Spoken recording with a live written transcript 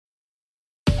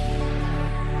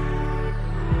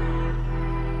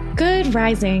Good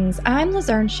risings. I'm Liz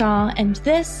Earnshaw, and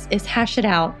this is Hash It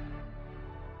Out.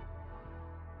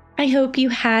 I hope you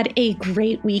had a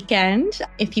great weekend.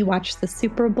 If you watched the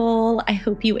Super Bowl, I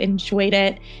hope you enjoyed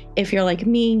it. If you're like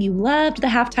me, you loved the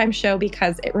halftime show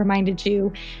because it reminded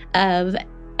you of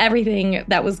everything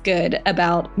that was good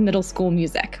about middle school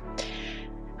music.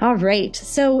 All right,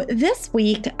 so this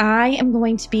week I am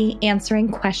going to be answering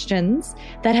questions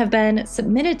that have been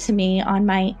submitted to me on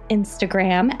my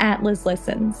Instagram at Liz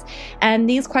Listens. And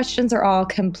these questions are all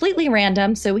completely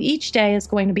random, so each day is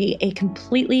going to be a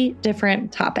completely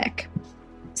different topic.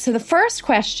 So the first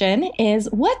question is,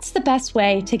 what's the best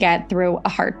way to get through a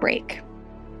heartbreak?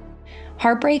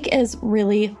 Heartbreak is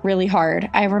really, really hard.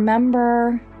 I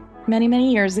remember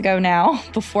many years ago now,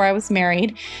 before I was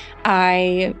married,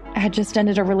 I had just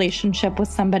ended a relationship with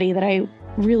somebody that I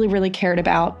really cared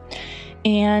about.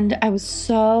 And I was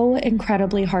so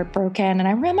incredibly heartbroken. And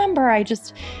I remember I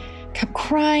just kept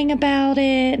crying about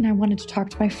it, and I wanted to talk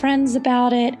to my friends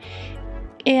about it.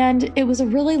 And it was a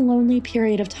really lonely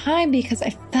period of time because I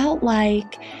felt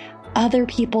like other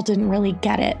people didn't really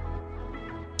get it.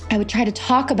 I would try to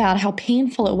talk about how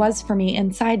painful it was for me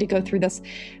inside to go through this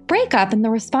breakup. And the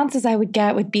responses I would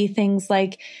get would be things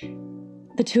like,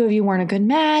 the two of you weren't a good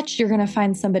match. You're going to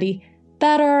find somebody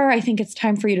better. I think it's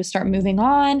time for you to start moving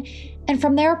on. And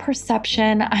from their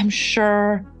perception, I'm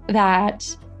sure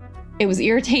that it was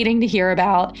irritating to hear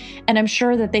about. And I'm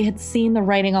sure that they had seen the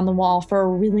writing on the wall for a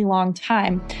really long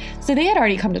time. So they had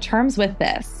already come to terms with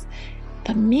this.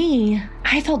 But me,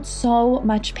 I felt so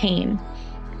much pain.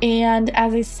 And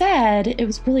as I said, it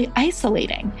was really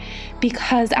isolating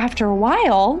because after a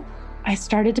while, I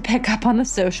started to pick up on the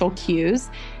social cues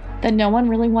that no one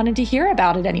really wanted to hear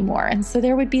about it anymore. And so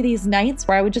there would be these nights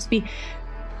where I would just be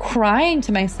crying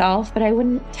to myself, but I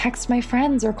wouldn't text my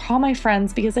friends or call my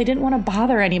friends because I didn't want to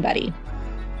bother anybody.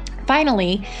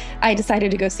 Finally, I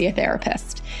decided to go see a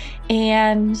therapist.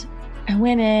 And I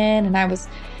went in and I was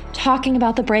talking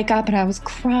about the breakup and I was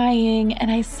crying. And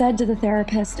I said to the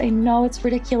therapist, I know it's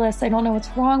ridiculous. I don't know what's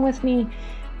wrong with me.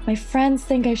 My friends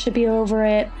think I should be over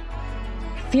it.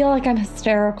 I feel like I'm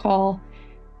hysterical.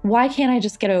 Why can't I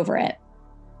just get over it?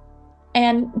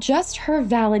 And just her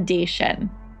validation,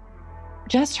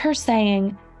 just her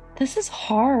saying, this is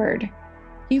hard.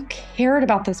 You cared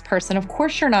about this person. Of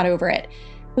course you're not over it,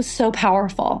 was so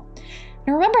powerful. And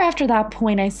I remember after that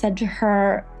point, I said to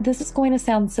her, this is going to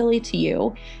sound silly to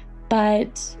you,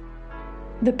 but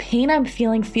the pain I'm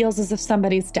feeling feels as if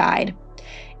somebody's died.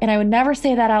 And I would never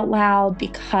say that out loud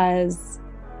because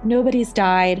nobody's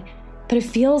died, but it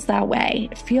feels that way.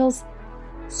 It feels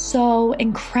so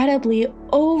incredibly,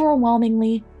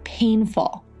 overwhelmingly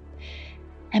painful.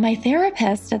 And my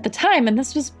therapist at the time, and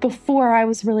this was before I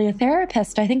was really a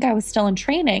therapist, I think I was still in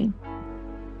training,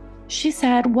 she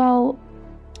said, well,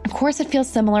 of course it feels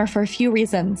similar for a few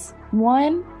reasons.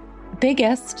 One,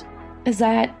 biggest, is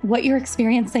that what you're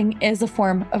experiencing is a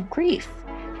form of grief.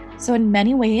 So in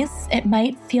many ways, it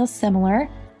might feel similar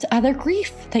to other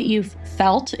grief that you've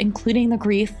felt, including the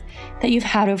grief that you've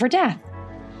had over death.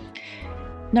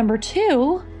 Number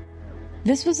two,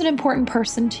 this was an important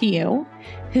person to you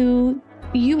who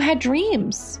you had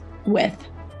dreams with.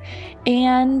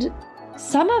 And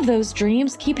some of those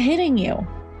dreams keep hitting you.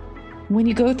 When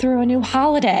you go through a new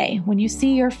holiday, when you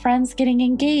see your friends getting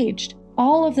engaged,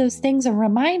 all of those things are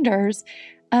reminders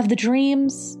of the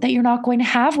dreams that you're not going to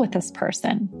have with this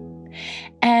person.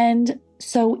 And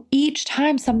so each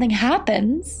time something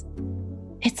happens,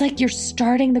 it's like you're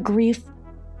starting the grief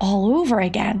all over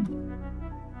again.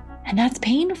 And that's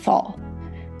painful.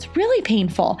 It's really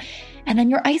painful. And then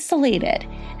you're isolated.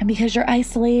 And because you're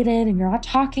isolated and you're not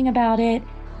talking about it,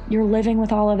 you're living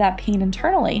with all of that pain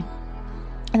internally.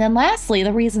 And then lastly,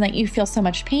 the reason that you feel so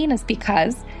much pain is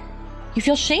because you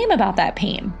feel shame about that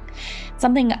pain.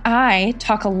 Something I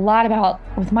talk a lot about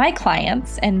with my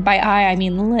clients, and by I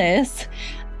mean Liz,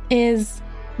 is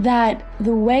that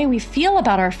the way we feel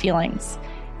about our feelings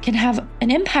can have an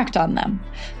impact on them.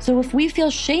 So if we feel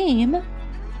shame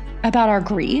about our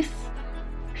grief,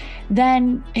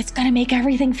 then it's going to make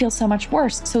everything feel so much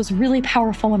worse. So it's really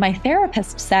powerful when my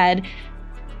therapist said,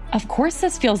 of course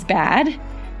this feels bad,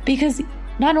 because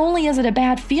not only is it a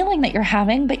bad feeling that you're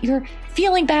having, but you're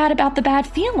feeling bad about the bad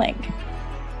feeling.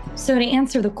 So to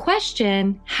answer the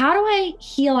question, how do I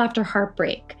heal after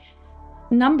heartbreak?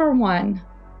 Number one,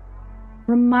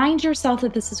 remind yourself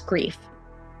that this is grief.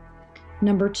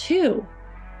 Number two,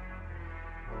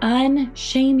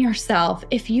 unshame yourself.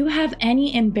 If you have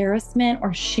any embarrassment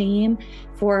or shame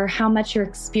for how much you're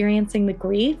experiencing the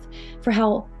grief, for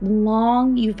how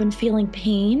long you've been feeling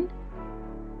pain,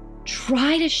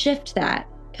 try to shift that,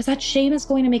 because that shame is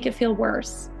going to make it feel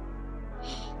worse.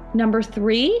 Number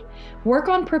 3, work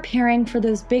on preparing for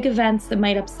those big events that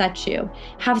might upset you.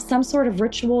 Have some sort of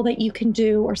ritual that you can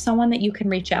do or someone that you can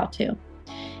reach out to.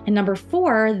 And number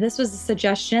 4, this was a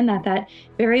suggestion that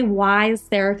very wise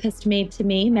therapist made to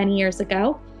me many years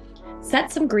ago.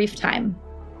 Set some grief time.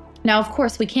 Now, of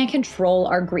course, we can't control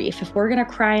our grief. If we're going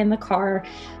to cry in the car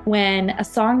when a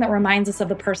song that reminds us of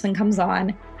the person comes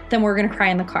on, then we're going to cry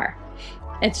in the car.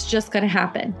 It's just going to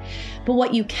happen. But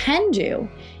what you can do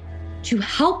to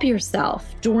help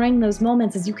yourself during those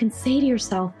moments is you can say to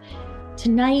yourself,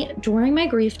 tonight, during my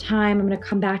grief time, I'm going to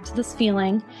come back to this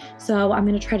feeling. So I'm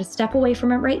going to try to step away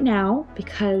from it right now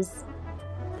because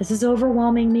this is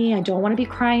overwhelming me. I don't want to be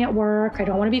crying at work. I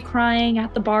don't want to be crying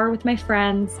at the bar with my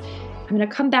friends. I'm going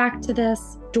to come back to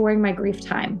this during my grief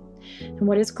time. And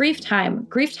what is grief time?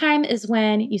 Grief time is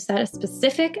when you set a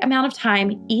specific amount of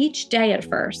time each day at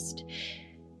first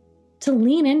to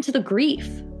lean into the grief.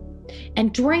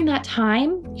 And during that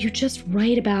time, you just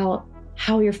write about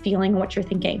how you're feeling and what you're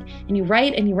thinking. And you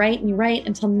write and you write and you write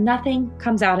until nothing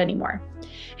comes out anymore.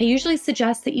 I usually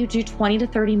suggest that you do 20 to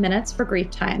 30 minutes for grief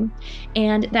time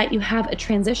and that you have a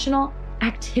transitional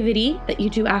activity that you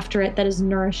do after it that is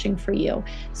nourishing for you.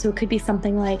 So it could be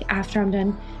something like, after I'm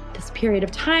done this period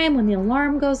of time, when the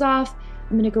alarm goes off,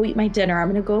 I'm going to go eat my dinner. I'm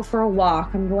going to go for a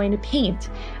walk. I'm going to paint.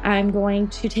 I'm going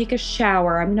to take a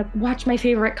shower. I'm going to watch my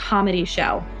favorite comedy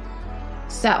show.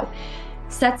 So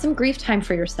set some grief time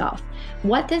for yourself.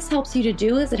 What this helps you to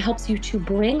do is it helps you to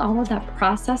bring all of that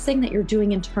processing that you're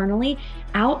doing internally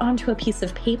out onto a piece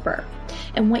of paper.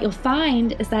 And what you'll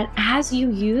find is that as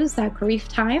you use that grief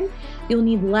time, you'll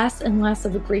need less and less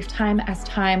of the grief time as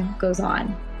time goes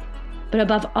on. But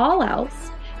above all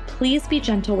else, please be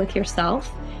gentle with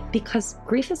yourself because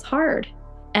grief is hard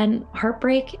and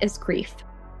heartbreak is grief.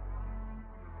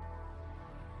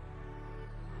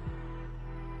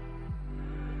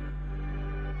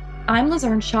 I'm Liz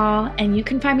Earnshaw, and you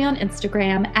can find me on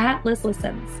Instagram at Liz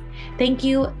Listens. Thank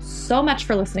you so much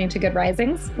for listening to Good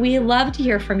Risings. We love to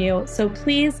hear from you, so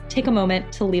please take a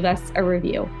moment to leave us a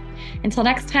review. Until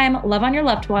next time, love on your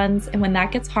loved ones, and when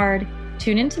that gets hard,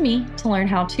 tune in to me to learn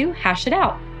how to hash it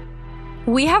out.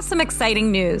 We have some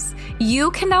exciting news.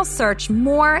 You can now search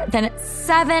more than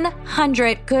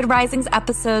 700 Good Risings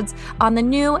episodes on the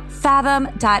new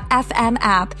Fathom.fm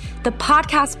app, the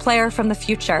podcast player from the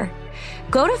future.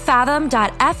 Go to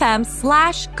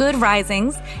fathom.fm/Good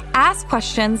Risings, ask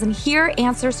questions, and hear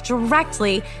answers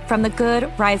directly from the Good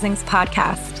Risings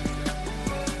podcast.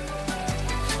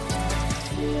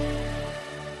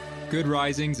 Good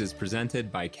Risings is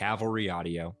presented by Cavalry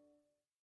Audio.